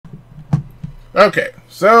Okay,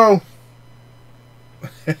 so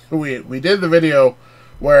we did the video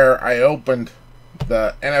where I opened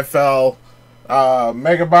the NFL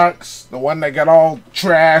Mega Box, the one that got all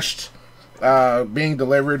trashed, being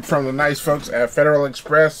delivered from the nice folks at Federal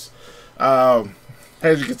Express.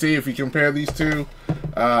 As you can see, if you compare these two,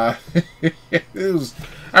 it was,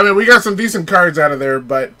 I mean, we got some decent cards out of there,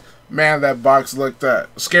 but man, that box looked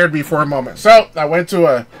scared me for a moment. So I went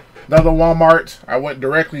to another Walmart. I went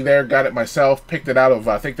directly there, got it myself, picked it out of,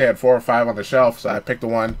 I think they had 4 or 5 on the shelf, so I picked the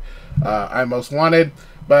one I most wanted.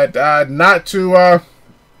 But not to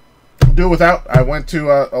do without, I went to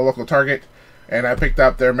a local Target and I picked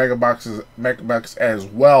up their Mega Box as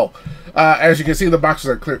well. As you can see, the boxes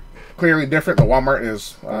are clearly different. The Walmart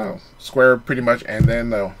is square pretty much, and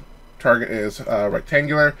then the Target is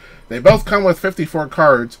rectangular. They both come with 54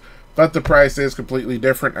 cards, but the price is completely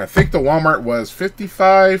different. I think the Walmart was 50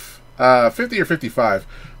 or 55,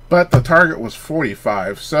 but the Target was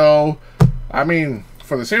 45. So, I mean,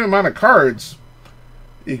 for the same amount of cards,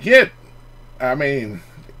 you get, I mean,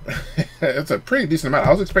 it's a pretty decent amount.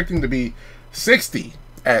 I was expecting to be 60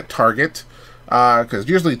 at Target, because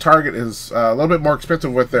usually Target is a little bit more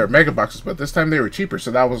expensive with their mega boxes, but this time they were cheaper, so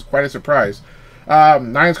that was quite a surprise.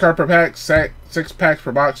 9 cards per pack, 6 packs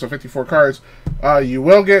per box, so 54 cards. You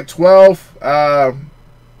will get 12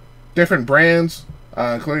 different brands,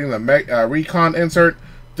 including the Recon insert.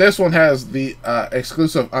 This one has the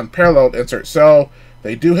exclusive Unparalleled insert, so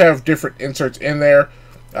they do have different inserts in there.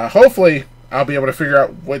 Hopefully, I'll be able to figure out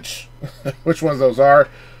which ones those are,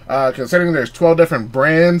 considering there's 12 different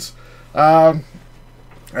brands. I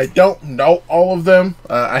don't know all of them.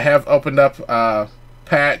 I have opened up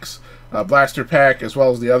packs, Blaster Pack, as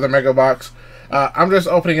well as the other Mega Box. I'm just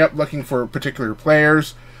opening up looking for particular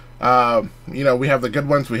players. You know, we have the good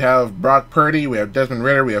ones. We have Brock Purdy, we have Desmond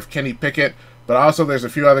Ridder, we have Kenny Pickett, but also there's a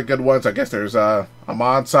few other good ones. I guess there's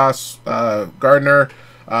Ahmad Sauce Gardner,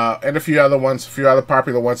 and a few other ones, a few other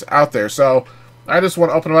popular ones out there. So I just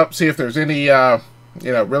want to open them up, see if there's any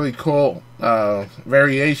you know, really cool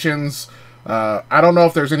variations. I don't know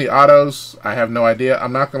if there's any autos. I have no idea.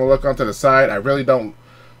 I'm not going to look onto the side. I really don't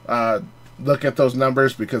look at those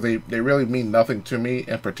numbers because they really mean nothing to me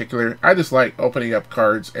in particular. I just like opening up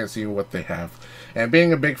cards and seeing what they have. And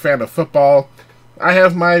being a big fan of football, I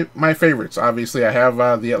have my favorites. Obviously, I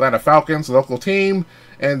have the Atlanta Falcons, local team,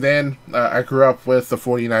 and then I grew up with the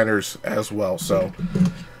 49ers as well. So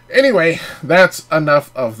anyway, that's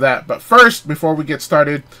enough of that. But first, before we get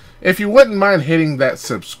started, if you wouldn't mind hitting that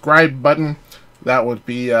subscribe button, that would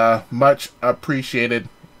be much appreciated.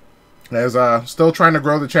 As still trying to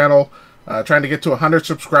grow the channel, trying to get to 100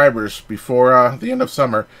 subscribers before the end of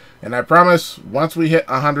summer. And I promise, once we hit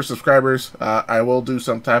 100 subscribers, I will do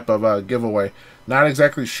some type of giveaway. Not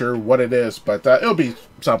exactly sure what it is, but it'll be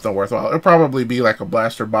something worthwhile. It'll probably be like a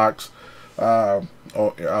blaster box or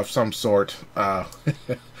of some sort. I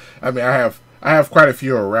mean, I have quite a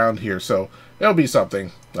few around here, so it'll be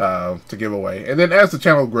something to give away. And then as the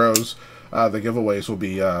channel grows, the giveaways will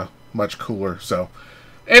be much cooler. So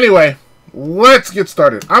anyway, let's get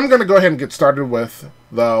started. I'm going to go ahead and get started with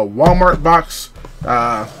the Walmart box,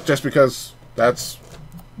 just because that's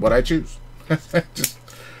what I choose.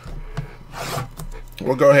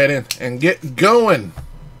 We'll go ahead and get going.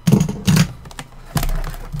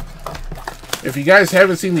 If you guys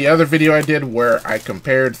haven't seen the other video I did where I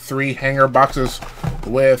compared 3 hanger boxes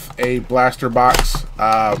with a blaster box,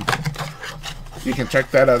 you can check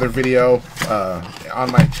that other video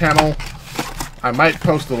on my channel. I might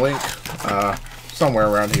post the link somewhere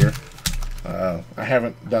around here. I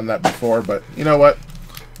haven't done that before, but you know what?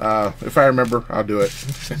 If I remember, I'll do it.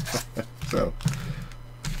 So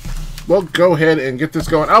we'll go ahead and get this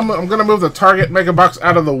going. I'm going to move the Target Mega Box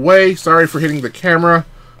out of the way. Sorry for hitting the camera.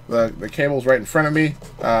 The cable's right in front of me.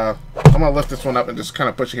 I'm going to lift this one up and just kind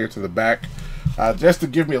of push it here to the back, just to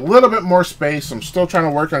give me a little bit more space. I'm still trying to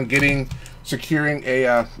work on securing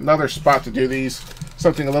another spot to do these.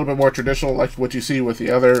 Something a little bit more traditional, like what you see with the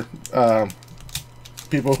other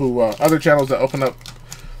people who, other channels that open up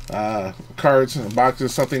cards and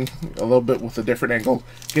boxes, something a little bit with a different angle,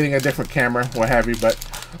 getting a different camera, what have you. But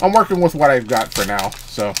I'm working with what I've got for now,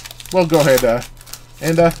 so we'll go ahead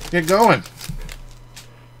and get going.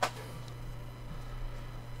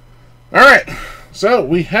 Alright, so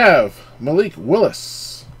we have Malik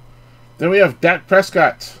Willis. Then we have Dak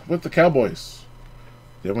Prescott with the Cowboys.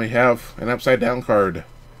 Then we have an upside down card.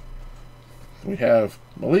 We have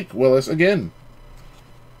Malik Willis again.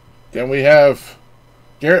 Then we have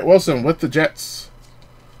Garrett Wilson with the Jets.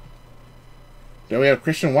 Then we have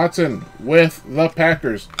Christian Watson with the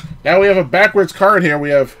Packers. Now we have a backwards card here. We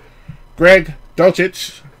have Greg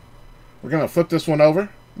Dulcich We're going to flip this one over.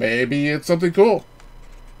 Maybe it's something cool.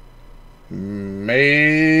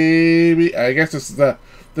 Maybe. I guess this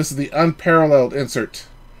is the unparalleled insert.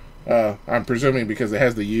 I'm presuming because it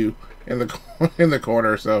has the U in the in the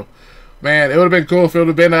corner. So, man, it would have been cool if it would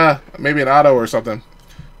have been maybe an auto or something.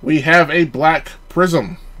 We have a black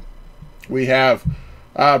prism. We have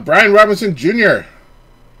Brian Robinson Jr.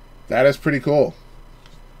 That is pretty cool.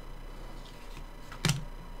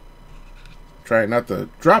 Trying not to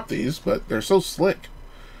drop these, but they're so slick.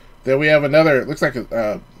 Then we have another, it looks like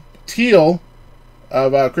a teal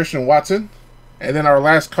of Christian Watson. And then our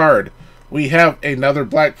last card, we have another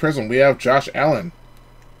black prism. We have Josh Allen.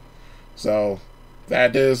 So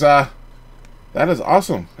that is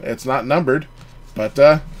awesome. It's not numbered,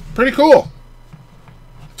 but pretty cool.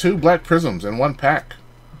 2 black prisms in 1 pack.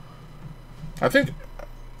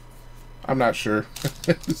 I'm not sure.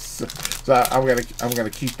 So I'm gonna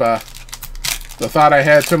keep the thought I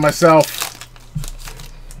had to myself.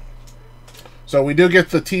 So we do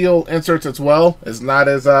get the teal inserts as well. It's not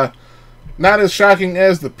as shocking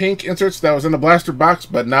as the pink inserts that was in the blaster box,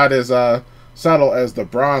 but not as subtle as the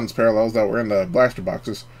bronze parallels that were in the blaster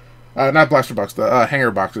boxes. Not blaster box, the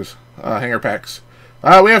hanger boxes, hanger packs.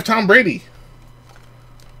 We have Tom Brady.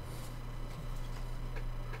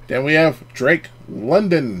 Then we have Drake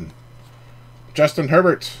London. Justin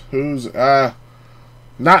Herbert, who's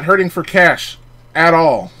not hurting for cash at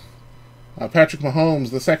all. Patrick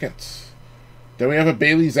Mahomes II. Then we have a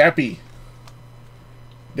Bailey Zappi.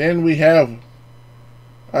 Then we have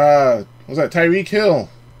Tyreek Hill,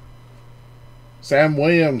 Sam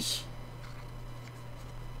Williams.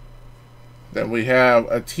 Then we have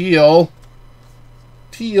a teal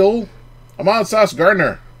Amon Sauce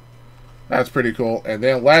Gardner. That's pretty cool. And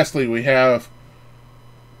then lastly we have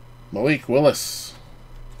Malik Willis.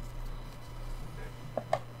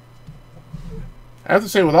 I have to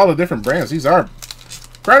say, with all the different brands, these are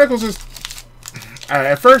Chronicles is.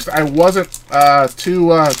 At first, I wasn't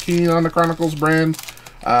too keen on the Chronicles brand.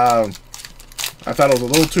 I thought it was a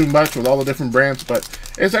little too much with all the different brands, but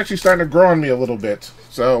it's actually starting to grow on me a little bit.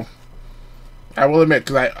 So I will admit,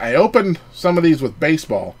 because I opened some of these with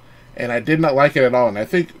baseball, and I did not like it at all. And I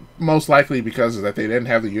think most likely because of that they didn't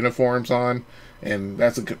have the uniforms on, and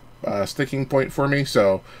that's a sticking point for me.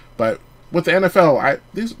 So, but with the NFL,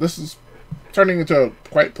 this is turning into a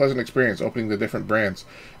quite pleasant experience opening the different brands.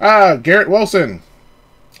 Garrett Wilson.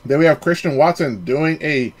 Then we have Christian Watson doing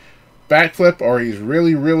a backflip, or he's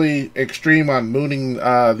really, really extreme on mooning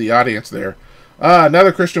the audience there.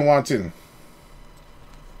 Another Christian Watson.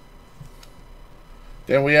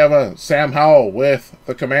 Then we have Sam Howell with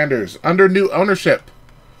the Commanders under new ownership.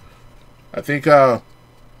 I think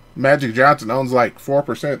Magic Johnson owns like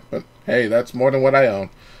 4%, but hey, that's more than what I own.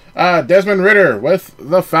 Desmond Ridder with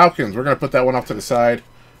the Falcons. We're going to put that one off to the side.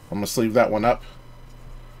 I'm going to sleeve that one up.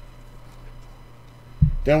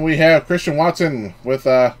 Then we have Christian Watson with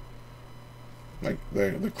like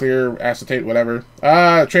the clear acetate, whatever.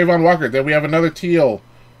 Trayvon Walker. Then we have another teal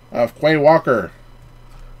of Quay Walker.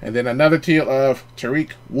 And then another teal of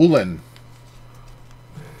Tariq Woolen.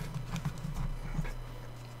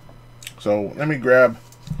 So let me grab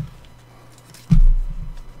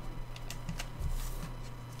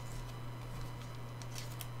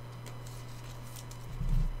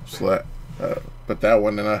put that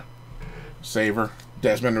one in a saver.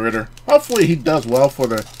 Desmond Ridder. Hopefully he does well for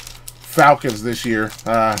the Falcons this year.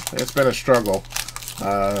 It's been a struggle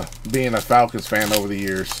being a Falcons fan over the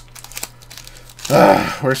years.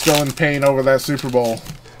 We're still in pain over that Super Bowl.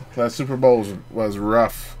 That Super Bowl was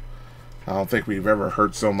rough. I don't think we've ever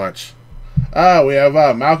hurt so much. We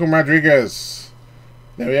have Malcolm Rodriguez.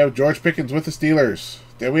 Then we have George Pickens with the Steelers.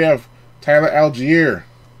 Then we have Tyler Algier.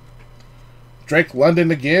 Drake London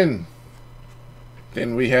again.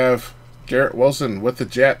 Then we have Garrett Wilson with the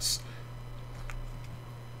Jets.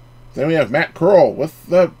 Then we have Matt Corral with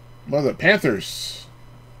the Panthers.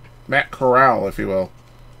 Matt Corral, if you will.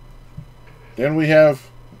 Then we have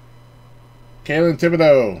Kaylen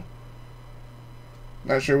Thibodeau.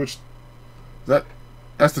 Not sure which.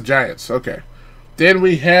 That's the Giants. Okay. Then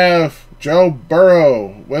we have Joe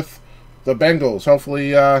Burrow with the Bengals.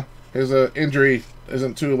 Hopefully his injury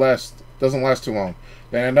doesn't last too long.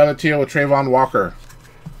 Then another teal with Trayvon Walker.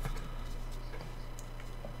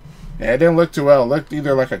 Yeah, it didn't look too well. It looked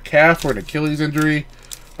either like a calf or an Achilles injury.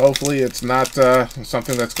 Hopefully it's not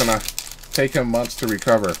something that's going to take him months to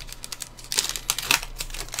recover.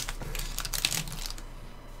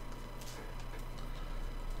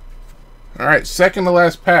 Alright, second to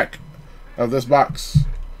last pack of this box.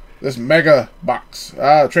 This mega box.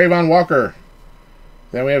 Trayvon Walker.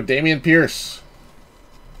 Then we have Dameon Pierce.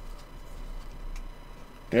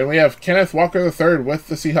 Then we have Kenneth Walker III with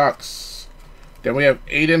the Seahawks. Then we have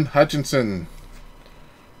Aiden Hutchinson.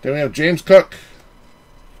 Then we have James Cook.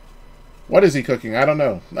 What is he cooking? I don't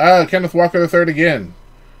know. Kenneth Walker III again.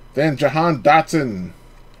 Then Jahan Dotson.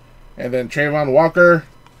 And then Trayvon Walker.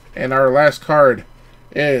 And our last card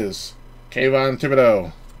is Kayvon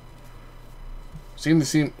Thibodeau.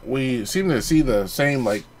 We seem to see the same,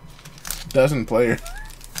 like, dozen players.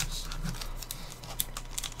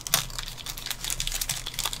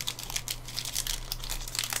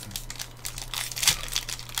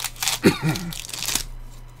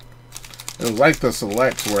 It was like the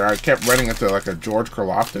selects where I kept running into like a George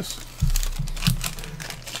Karlaftis.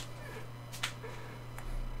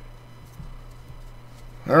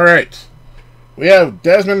 Alright. We have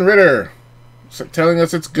Desmond Ridder telling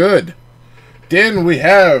us it's good. Then we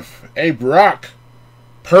have a Brock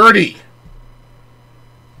Purdy.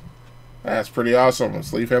 That's pretty awesome.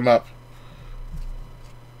 Let's leave him up.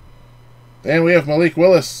 Then we have Malik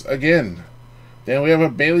Willis again. Then we have a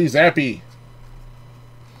Bailey Zappi.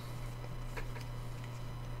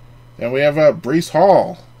 Then we have a Breece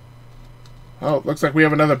Hall. Oh, looks like we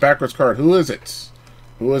have another backwards card. Who is it?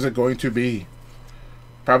 Who is it going to be?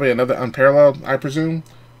 Probably another unparalleled, I presume.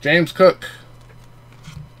 James Cook.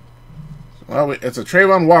 Well, it's a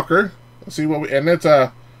Trayvon Walker. Let's see what we... And it's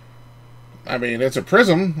a... I mean, it's a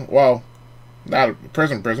prism. Well, not a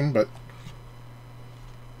prism, but...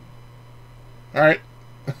 Alright.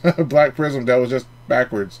 Black prism. That was just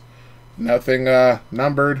backwards. Nothing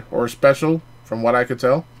numbered or special, from what I could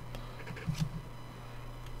tell.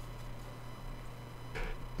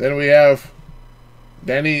 Then we have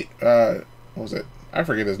Danny, what was it? I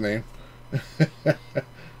forget his name.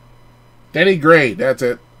 Danny Gray, that's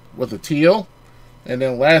it, with a teal. And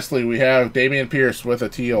then lastly, we have Dameon Pierce with a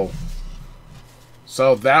teal.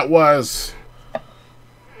 So that was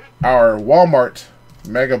our Walmart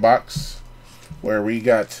Mega Box, where we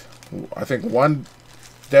got, I think, one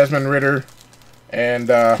Desmond Ridder and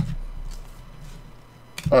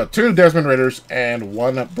two Desmond Ridders and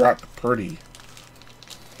one Brock Purdy.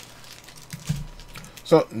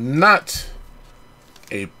 So, not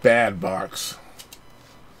a bad box.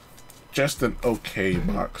 Just an okay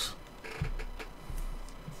box.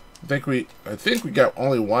 I think we got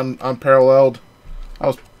only one unparalleled. I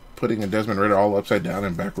was putting a Desmond Ridder all upside down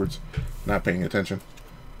and backwards, not paying attention.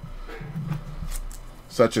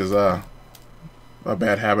 Such is a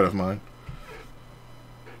bad habit of mine.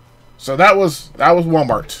 So that was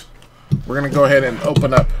Walmart. We're gonna go ahead and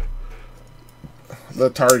open up the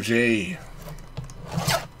Tarjay.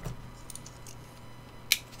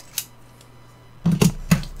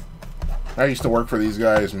 I used to work for these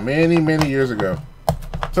guys many years ago,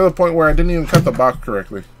 to the point where I didn't even cut the box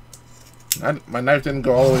correctly. My knife didn't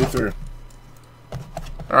go all the way through.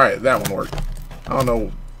 Alright, that one worked. I don't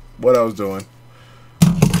know what I was doing.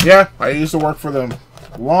 Yeah, I used to work for them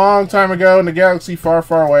a long time ago in the galaxy far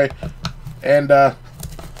away. And,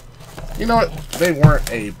 you know what? They weren't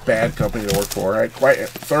a bad company to work for. I quite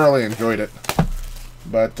thoroughly enjoyed it.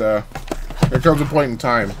 But, there comes a point in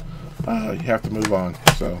time you have to move on.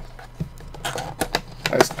 So,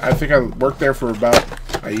 I think I worked there for about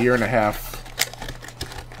a year and a half.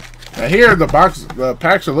 Now here, the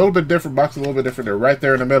packs are a little bit different. Box a little bit different. They're right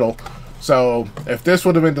there in the middle. So if this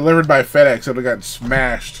would have been delivered by FedEx, it would have gotten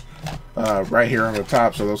smashed right here on the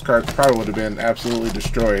top. So those cards probably would have been absolutely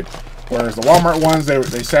destroyed. Whereas the Walmart ones, they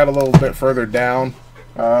sat a little bit further down.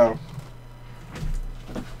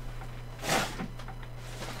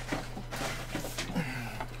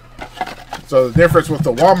 So the difference with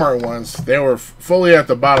the Walmart ones, they were fully at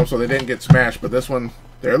the bottom, so they didn't get smashed. But this one,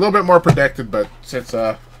 they're a little bit more protected. But since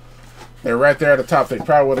they're right there at the top, they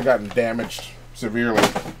probably would have gotten damaged severely.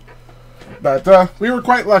 But we were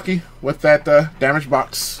quite lucky with that damaged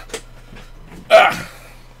box.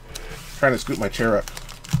 Trying to scoop my chair up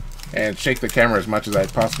and shake the camera as much as I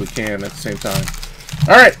possibly can at the same time.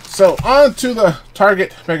 Alright, so on to the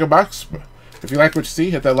Target Mega Box. If you like what you see,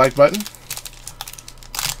 hit that like button.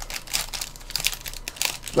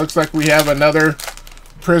 Looks like we have another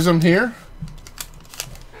prism here.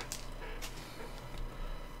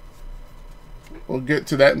 We'll get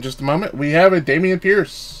to that in just a moment. We have a Dameon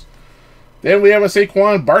Pierce. Then we have a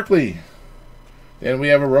Saquon Barkley. Then we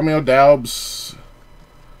have a Romeo Doubs.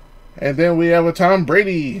 And then we have a Tom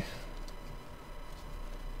Brady.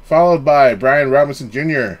 Followed by Brian Robinson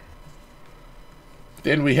Jr.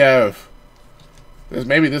 Then we have,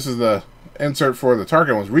 maybe this is the insert for the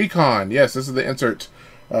Target ones. Recon. Yes, this is the insert.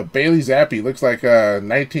 Bailey Zappi. Looks like a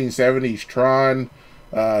 1970s Tron.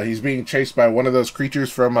 He's being chased by one of those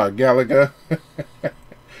creatures from Galaga.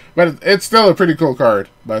 But it's still a pretty cool card.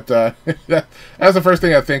 But that's the first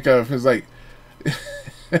thing I think of. Is like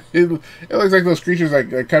it looks like those creatures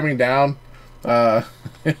like are coming down,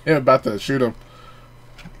 about to shoot them.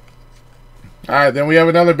 All right, then we have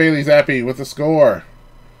another Bailey Zappi with the score.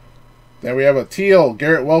 Then we have a teal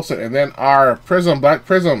Garrett Wilson, and then our Prism Black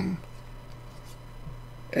Prism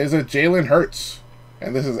is a Jalen Hurts,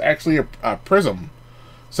 and this is actually a Prism.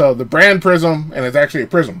 So the brand Prism, and it's actually a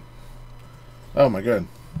Prism. Oh my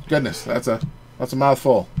goodness, that's a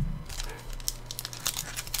mouthful.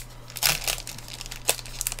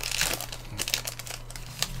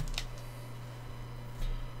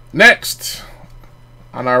 Next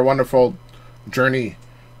on our wonderful journey,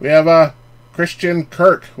 we have a Christian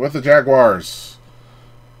Kirk with the Jaguars.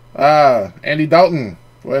 Andy Dalton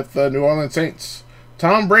with the New Orleans Saints.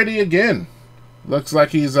 Tom Brady again. Looks like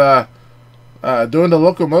he's doing the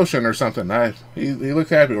locomotion or something. He looks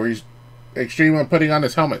happy, or he's extreme on putting on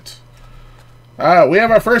his helmet. We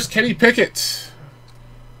have our first Kenny Pickett.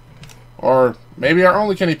 Or maybe our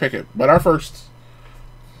only Kenny Pickett, but our first.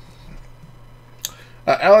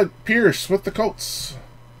 Alec Pierce with the Colts.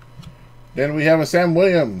 Then we have a Sam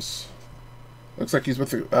Williams. Looks like he's with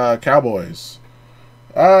the Cowboys.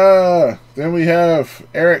 Then we have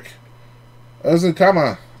Eric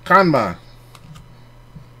Kanma.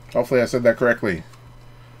 Hopefully I said that correctly.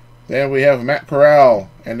 Then we have Matt Corral.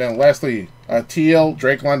 And then lastly, a teal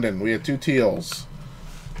Drake London. We have two teals.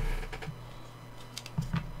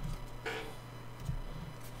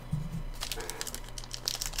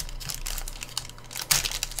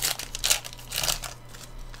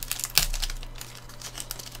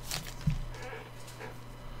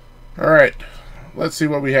 Alright, let's see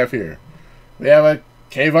what we have here. We have a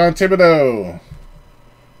Kayvon Thibodeau.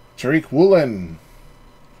 Tariq Woolen.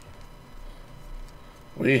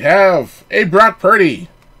 We have a Brock Purdy.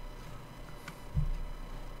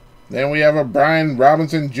 Then we have a Brian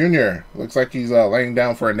Robinson Jr. Looks like he's laying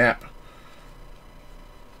down for a nap.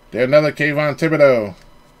 Then another Kayvon Thibodeau.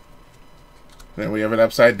 Then we have an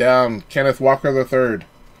upside down Kenneth Walker III.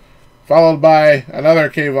 Followed by another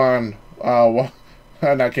Kayvon.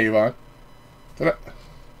 Not Kayvon.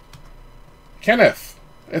 Kenneth.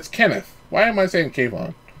 It's Kenneth. Why am I saying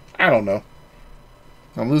Kayvon? I don't know.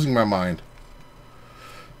 I'm losing my mind.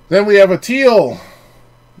 Then we have a teal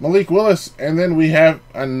Malik Willis, and then we have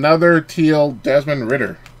another teal Desmond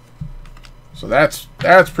Ridder. So that's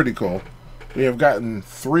pretty cool. We have gotten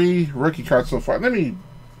 3 rookie cards so far. Let me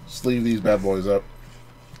sleeve these bad boys up.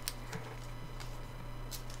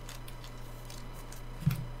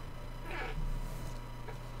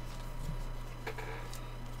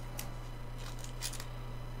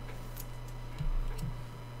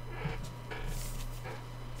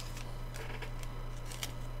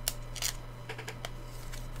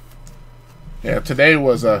 Yeah, today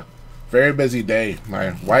was a very busy day.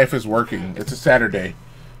 My wife is working. It's a Saturday.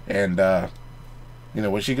 And, you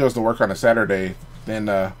know, when she goes to work on a Saturday, then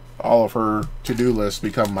all of her to-do lists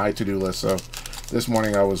become my to-do list. So this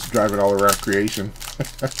morning I was driving all around creation.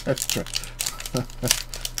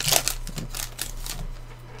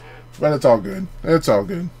 But it's all good. It's all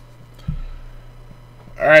good.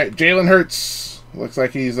 All right, Jalen Hurts. Looks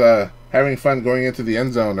like he's having fun going into the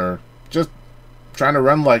end zone, or just trying to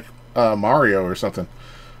run like Mario or something.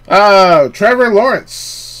 Trevor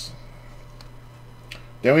Lawrence.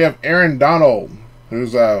 Then we have Aaron Donald,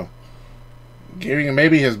 who's giving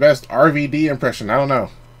maybe his best RVD impression. I don't know.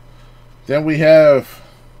 Then we have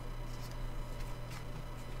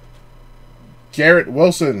Garrett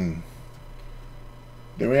Wilson.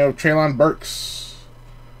 Then we have Treylon Burks.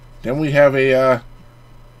 Then we have a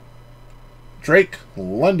Drake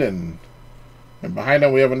London. And behind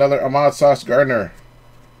him we have another Ahmad Sauce Gardner.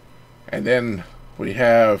 And then we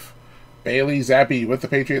have Bailey Zappi with the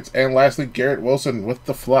Patriots. And lastly, Garrett Wilson with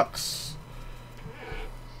the Flux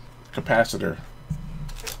capacitor.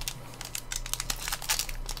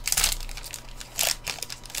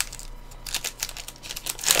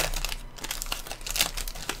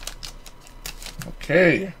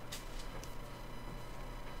 Okay.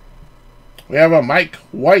 We have a Mike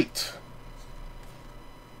White.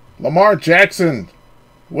 Lamar Jackson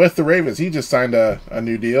with the Ravens. He just signed a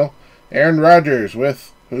new deal. Aaron Rodgers,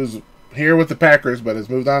 who's here with the Packers, but has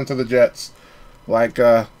moved on to the Jets, like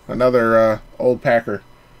another old Packer.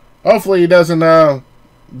 Hopefully he doesn't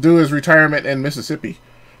do his retirement in Mississippi.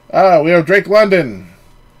 We have Drake London.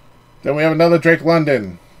 Then we have another Drake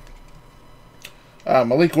London.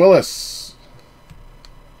 Malik Willis.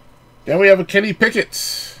 Then we have a Kenny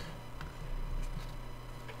Pickett.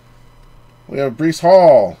 We have Breece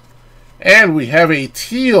Hall. And we have a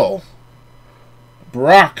teal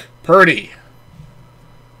Brock Purdy.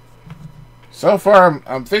 So far,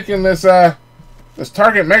 I'm thinking this this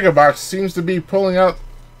Target Mega Box seems to be pulling out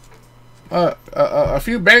a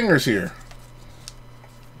few bangers here.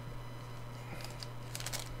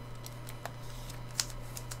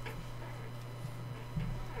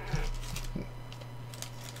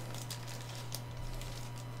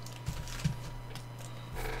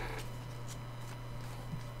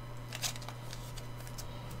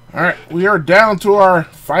 Alright, we are down to our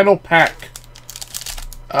final pack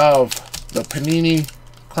of the Panini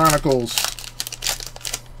Chronicles.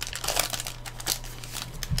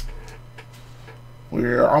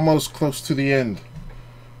 We're almost close to the end.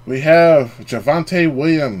 We have Javonte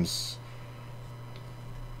Williams,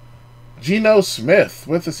 Geno Smith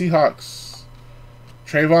with the Seahawks,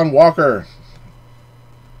 Trayvon Walker.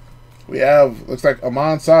 We have, looks like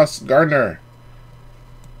Amon Sauce Gardner.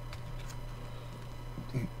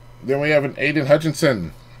 Then we have an Aiden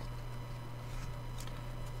Hutchinson.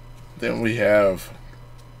 Then we have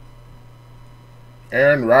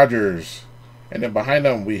Aaron Rodgers. And then behind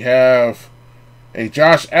them we have a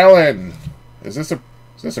Josh Allen. Is this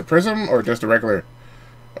a prism or just a regular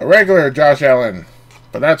Josh Allen?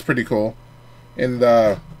 But that's pretty cool. In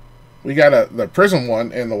the we got the prism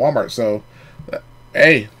one in the Walmart. So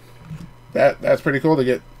hey, that's pretty cool to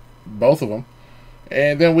get both of them.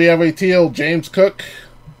 And then we have a teal James Cook.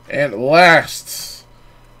 And last,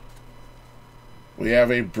 we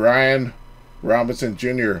have a Brian Robinson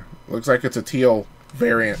Jr. Looks like it's a teal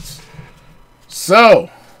variant. So,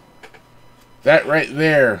 that right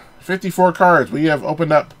there, 54 cards. We have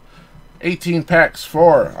opened up 18 packs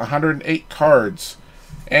for 108 cards.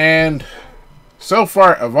 And so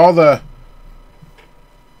far, of all the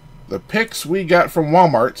picks we got from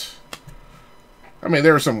Walmart, I mean,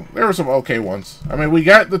 there were some okay ones. I mean, we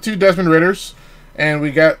got the 2 Desmond Ritters. And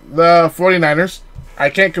we got the 49ers. I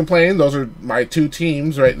can't complain. Those are my 2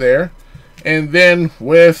 teams right there. And then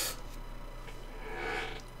with,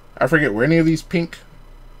 I forget, were any of these pink?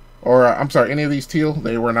 Or, I'm sorry, any of these teal?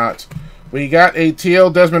 They were not. We got a teal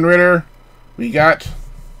Desmond Ritter. We got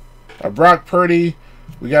a Brock Purdy.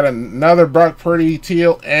 We got another Brock Purdy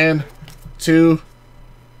teal. And 2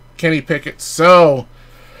 Kenny Pickett. So,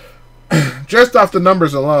 just off the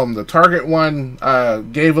numbers alone, the Target one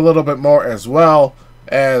gave a little bit more, as well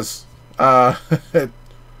as that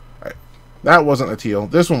wasn't a teal.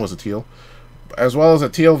 This one was a teal, as well as a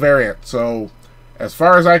teal variant. So, as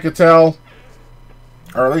far as I could tell,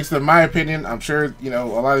 or at least in my opinion, I'm sure a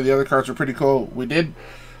lot of the other cards were pretty cool. We did,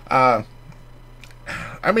 I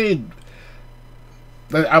mean,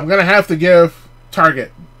 I'm gonna have to give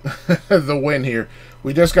Target the win here.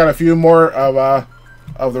 We just got a few more of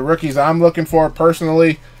the rookies I'm looking for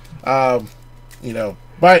personally, but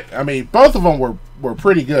I mean, both of them were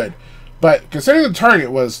pretty good. But considering the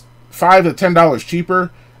Target was $5 to $10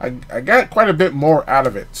 cheaper, I got quite a bit more out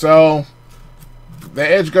of it. So the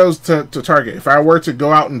edge goes to Target. If I were to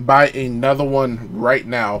go out and buy another one right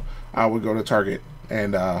now, I would go to Target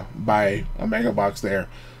and buy a mega box there.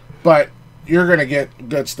 But you're gonna get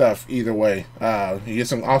good stuff either way. You get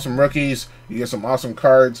some awesome rookies, you get some awesome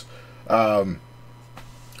cards.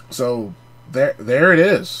 So there it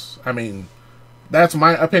is. I mean, that's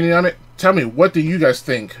my opinion on it. Tell me, what do you guys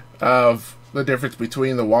think of the difference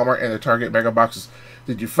between the Walmart and the Target mega boxes?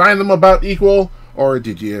 Did you find them about equal, or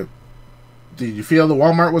did you feel the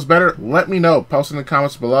Walmart was better? Let me know. Post in the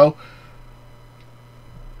comments below.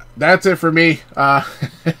 That's it for me.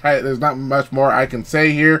 There's not much more I can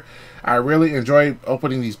say here. I really enjoy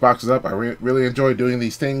opening these boxes up. I really enjoy doing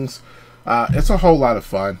these things. It's a whole lot of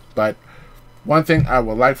fun. But one thing I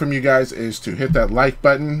would like from you guys is to hit that like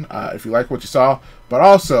button if you like what you saw. But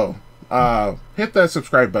also, hit that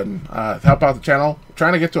subscribe button. Help out the channel. I'm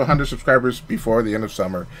trying to get to 100 subscribers before the end of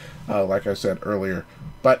summer, like I said earlier.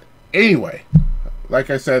 But anyway,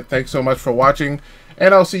 like I said, thanks so much for watching.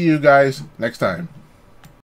 And I'll see you guys next time.